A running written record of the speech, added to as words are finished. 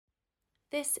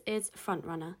This is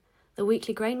Frontrunner, the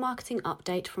weekly grain marketing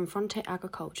update from Frontier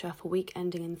Agriculture for week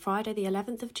ending in Friday the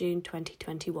 11th of June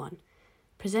 2021.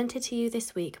 Presented to you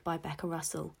this week by Becca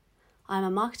Russell. I am a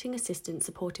marketing assistant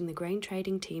supporting the grain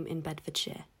trading team in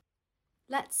Bedfordshire.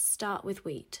 Let's start with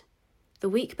wheat. The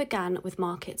week began with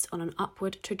markets on an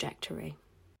upward trajectory.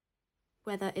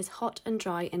 Weather is hot and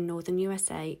dry in northern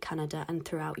USA, Canada and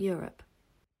throughout Europe.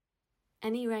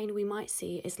 Any rain we might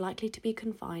see is likely to be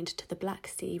confined to the Black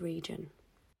Sea region.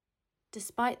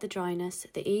 Despite the dryness,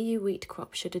 the EU wheat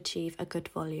crop should achieve a good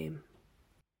volume.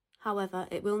 However,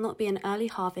 it will not be an early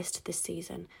harvest this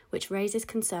season, which raises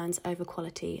concerns over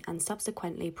quality and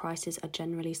subsequently prices are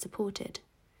generally supported.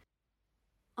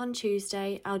 On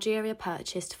Tuesday, Algeria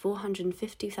purchased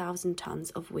 450,000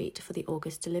 tonnes of wheat for the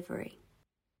August delivery,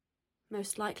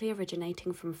 most likely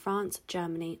originating from France,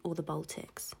 Germany or the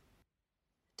Baltics.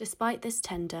 Despite this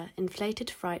tender, inflated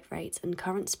freight rates and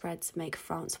current spreads make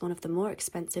France one of the more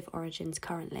expensive origins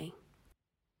currently.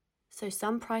 So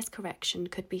some price correction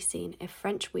could be seen if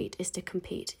French wheat is to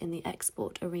compete in the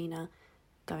export arena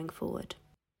going forward.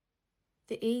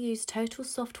 The EU's total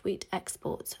soft wheat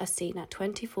exports are seen at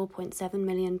 24.7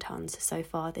 million tonnes so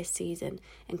far this season,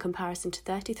 in comparison to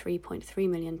 33.3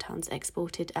 million tonnes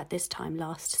exported at this time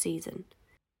last season.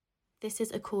 This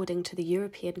is according to the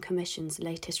European Commission's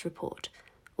latest report,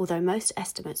 although most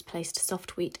estimates placed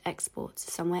soft wheat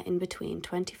exports somewhere in between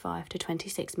 25 to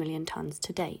 26 million tonnes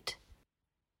to date.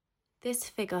 This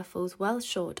figure falls well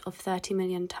short of 30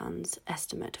 million tonnes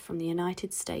estimate from the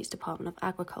United States Department of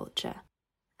Agriculture,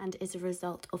 and is a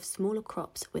result of smaller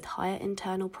crops with higher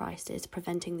internal prices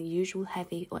preventing the usual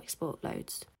heavy or export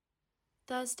loads.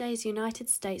 Thursday's United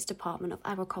States Department of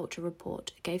Agriculture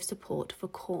report gave support for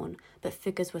corn, but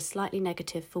figures were slightly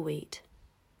negative for wheat.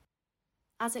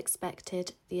 As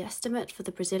expected, the estimate for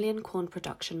the Brazilian corn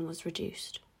production was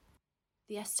reduced.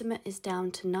 The estimate is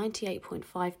down to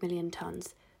 98.5 million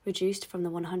tonnes, reduced from the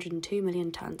 102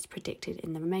 million tonnes predicted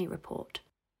in the May report,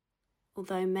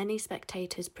 although many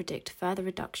spectators predict further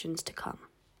reductions to come.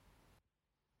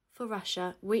 For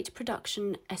Russia, wheat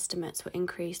production estimates were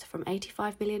increased from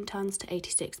 85 million tonnes to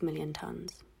 86 million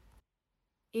tonnes.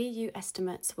 EU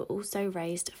estimates were also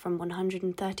raised from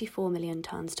 134 million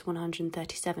tonnes to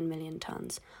 137 million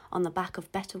tonnes on the back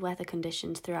of better weather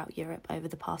conditions throughout Europe over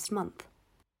the past month.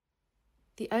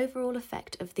 The overall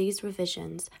effect of these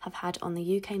revisions have had on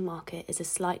the UK market is a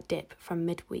slight dip from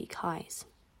mid-week highs.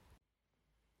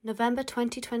 November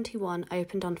 2021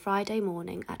 opened on Friday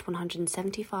morning at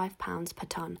 £175 per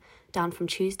tonne, down from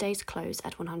Tuesday's close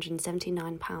at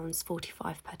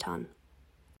 £179.45 per tonne.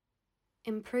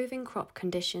 Improving crop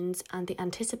conditions and the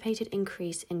anticipated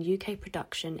increase in UK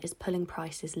production is pulling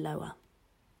prices lower.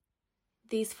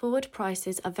 These forward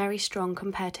prices are very strong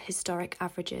compared to historic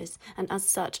averages, and as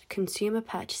such, consumer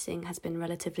purchasing has been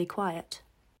relatively quiet.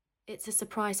 It's a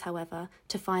surprise, however,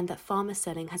 to find that farmer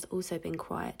selling has also been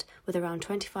quiet, with around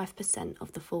 25%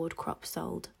 of the forward crop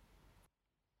sold.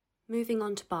 Moving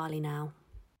on to barley now.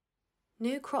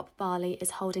 New crop barley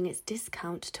is holding its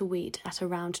discount to wheat at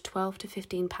around £12 to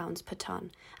 £15 per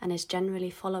tonne and is generally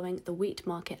following the wheat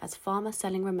market as farmer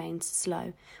selling remains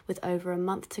slow, with over a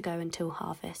month to go until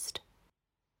harvest.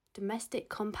 Domestic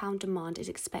compound demand is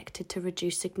expected to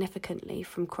reduce significantly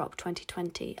from crop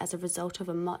 2020 as a result of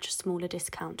a much smaller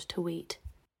discount to wheat.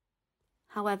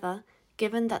 However,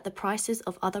 given that the prices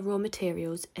of other raw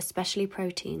materials, especially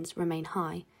proteins, remain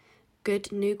high,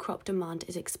 good new crop demand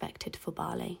is expected for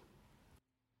barley.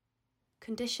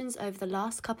 Conditions over the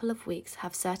last couple of weeks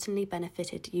have certainly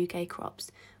benefited UK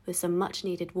crops, with some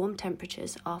much-needed warm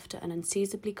temperatures after an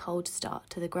unseasonably cold start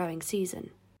to the growing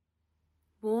season.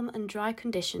 Warm and dry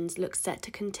conditions look set to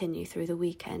continue through the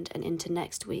weekend and into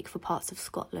next week for parts of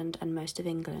Scotland and most of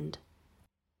England,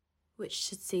 which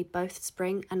should see both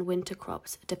spring and winter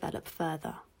crops develop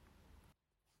further.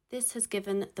 This has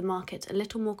given the market a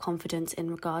little more confidence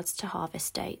in regards to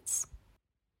harvest dates.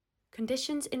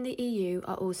 Conditions in the EU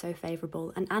are also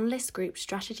favourable, and analyst group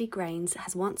Strategy Grains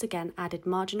has once again added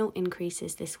marginal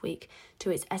increases this week to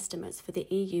its estimates for the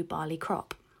EU barley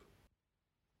crop.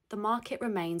 The market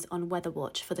remains on weather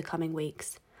watch for the coming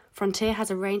weeks. Frontier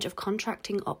has a range of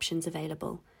contracting options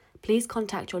available. Please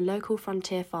contact your local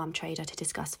Frontier farm trader to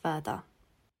discuss further.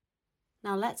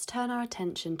 Now let's turn our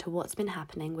attention to what's been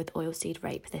happening with oilseed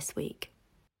rape this week.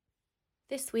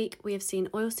 This week we have seen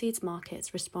oilseeds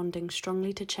markets responding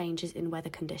strongly to changes in weather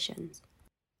conditions,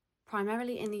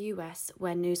 primarily in the US,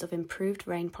 where news of improved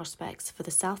rain prospects for the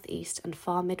southeast and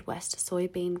far Midwest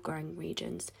soybean growing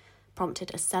regions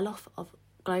prompted a sell-off of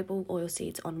global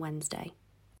oilseeds on Wednesday.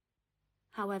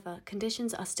 However,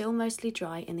 conditions are still mostly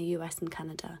dry in the US and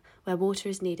Canada, where water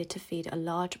is needed to feed a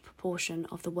large proportion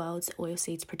of the world's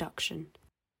oilseeds production.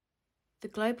 The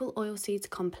global oilseeds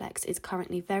complex is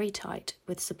currently very tight,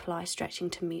 with supply stretching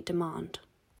to meet demand.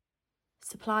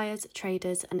 Suppliers,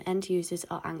 traders, and end users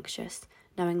are anxious,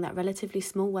 knowing that relatively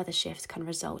small weather shifts can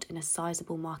result in a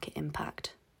sizable market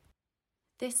impact.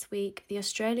 This week, the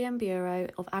Australian Bureau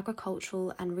of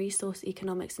Agricultural and Resource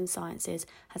Economics and Sciences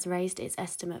has raised its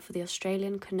estimate for the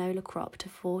Australian canola crop to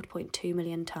 4.2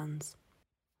 million tonnes,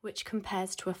 which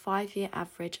compares to a 5-year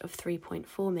average of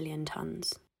 3.4 million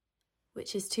tonnes,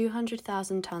 which is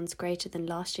 200,000 tonnes greater than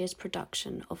last year's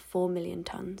production of 4 million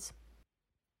tonnes.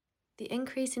 The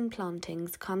increase in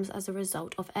plantings comes as a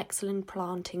result of excellent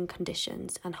planting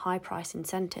conditions and high price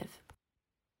incentive.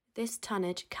 This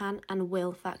tonnage can and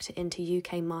will factor into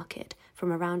UK market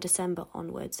from around December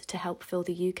onwards to help fill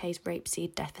the UK's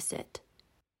rapeseed deficit.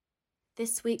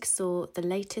 This week saw the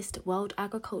latest World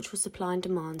Agricultural Supply and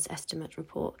Demands Estimate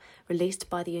report released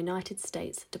by the United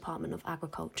States Department of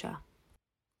Agriculture.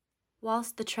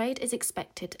 Whilst the trade is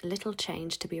expected little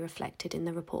change to be reflected in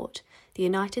the report, the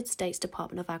United States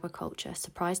Department of Agriculture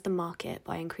surprised the market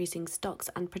by increasing stocks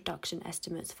and production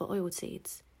estimates for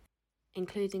oilseeds,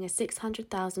 including a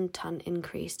 600,000 tonne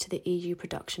increase to the EU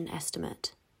production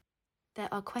estimate. There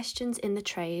are questions in the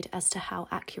trade as to how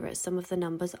accurate some of the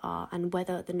numbers are and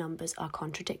whether the numbers are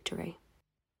contradictory.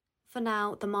 For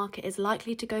now, the market is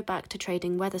likely to go back to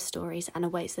trading weather stories and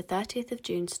awaits the 30th of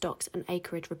June stocks and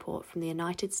acreage report from the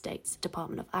United States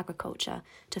Department of Agriculture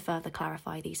to further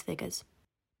clarify these figures.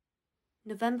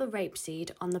 November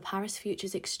rapeseed on the Paris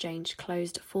Futures Exchange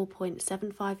closed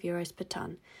 €4.75 per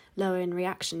tonne, lower in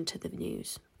reaction to the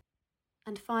news.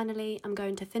 And finally, I'm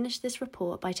going to finish this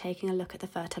report by taking a look at the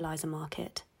fertiliser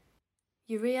market.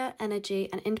 Urea, energy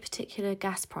and in particular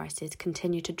gas prices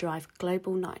continue to drive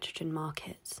global nitrogen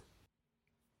markets.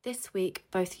 This week,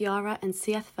 both Yara and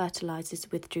CF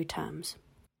fertilisers withdrew terms,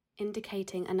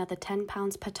 indicating another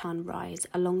 £10 per tonne rise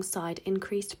alongside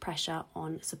increased pressure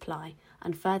on supply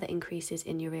and further increases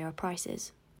in urea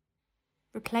prices.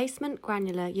 Replacement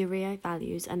granular urea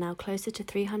values are now closer to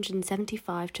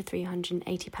 £375 to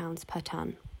 £380 per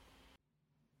tonne,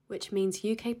 which means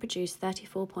UK produced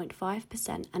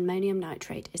 34.5% ammonium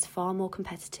nitrate is far more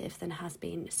competitive than has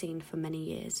been seen for many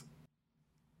years.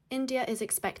 India is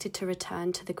expected to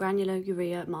return to the granular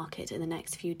urea market in the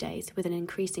next few days with an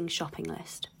increasing shopping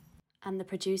list, and the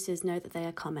producers know that they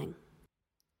are coming.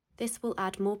 This will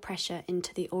add more pressure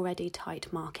into the already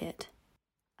tight market.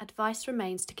 Advice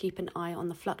remains to keep an eye on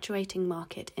the fluctuating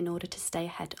market in order to stay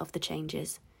ahead of the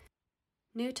changes.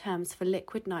 New terms for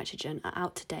liquid nitrogen are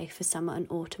out today for summer and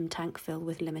autumn tank fill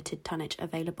with limited tonnage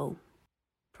available.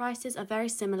 Prices are very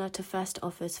similar to first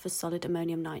offers for solid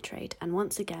ammonium nitrate, and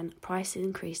once again, price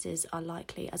increases are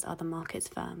likely as other markets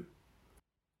firm.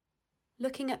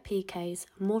 Looking at PKs,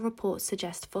 more reports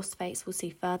suggest phosphates will see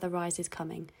further rises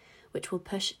coming, which will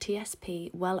push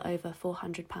TSP well over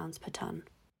 £400 per tonne.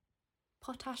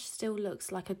 Potash still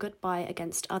looks like a good buy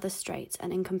against other straights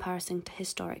and in comparison to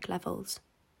historic levels.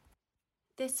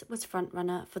 This was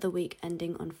Frontrunner for the week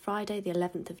ending on Friday the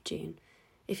 11th of June.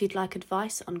 If you'd like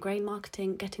advice on grain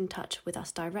marketing, get in touch with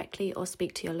us directly or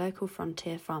speak to your local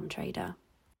Frontier farm trader.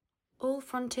 All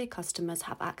Frontier customers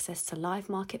have access to live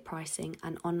market pricing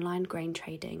and online grain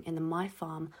trading in the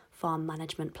MyFarm farm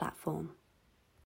management platform.